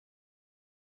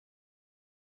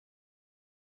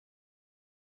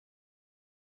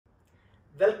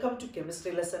Welcome to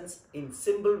chemistry lessons in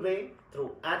simple way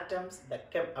through atoms, the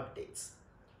chem updates.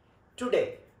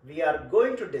 Today we are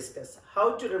going to discuss how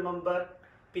to remember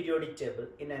periodic table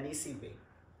in an easy way.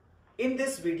 In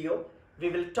this video we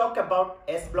will talk about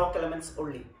S block elements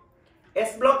only.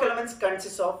 S block elements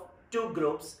consist of two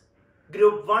groups,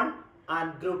 group 1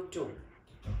 and group 2.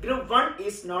 Group 1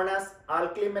 is known as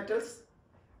alkali metals.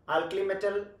 Alkali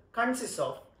metal consists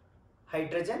of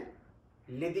hydrogen,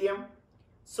 lithium,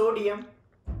 sodium,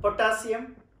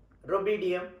 potassium,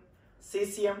 rubidium,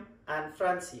 cesium and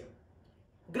francium.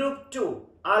 Group 2,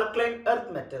 alkaline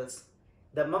earth metals.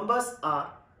 The members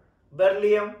are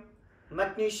beryllium,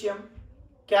 magnesium,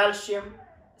 calcium,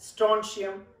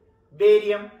 strontium,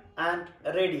 barium and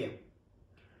radium.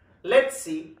 Let's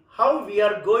see how we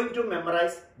are going to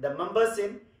memorize the members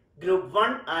in group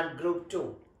 1 and group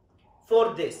 2.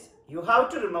 For this, you have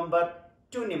to remember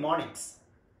two mnemonics.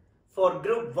 For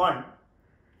group 1,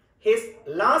 his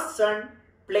last son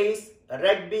plays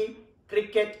rugby,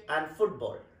 cricket and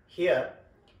football. Here,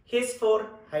 his for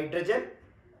hydrogen,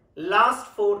 last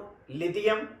for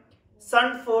lithium,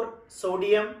 son for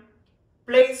sodium,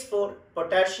 plays for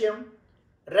potassium,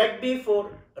 rugby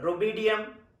for rubidium,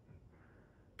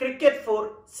 cricket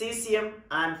for cesium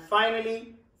and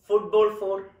finally football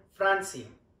for francium.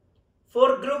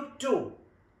 For group 2,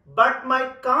 but my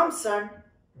calm son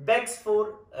begs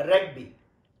for rugby.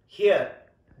 Here,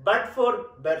 but for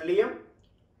beryllium,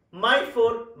 my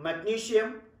for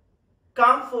magnesium,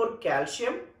 calm for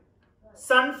calcium,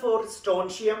 son for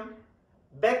strontium,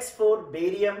 begs for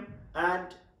barium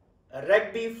and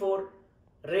rugby for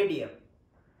radium.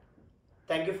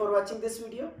 Thank you for watching this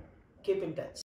video. Keep in touch.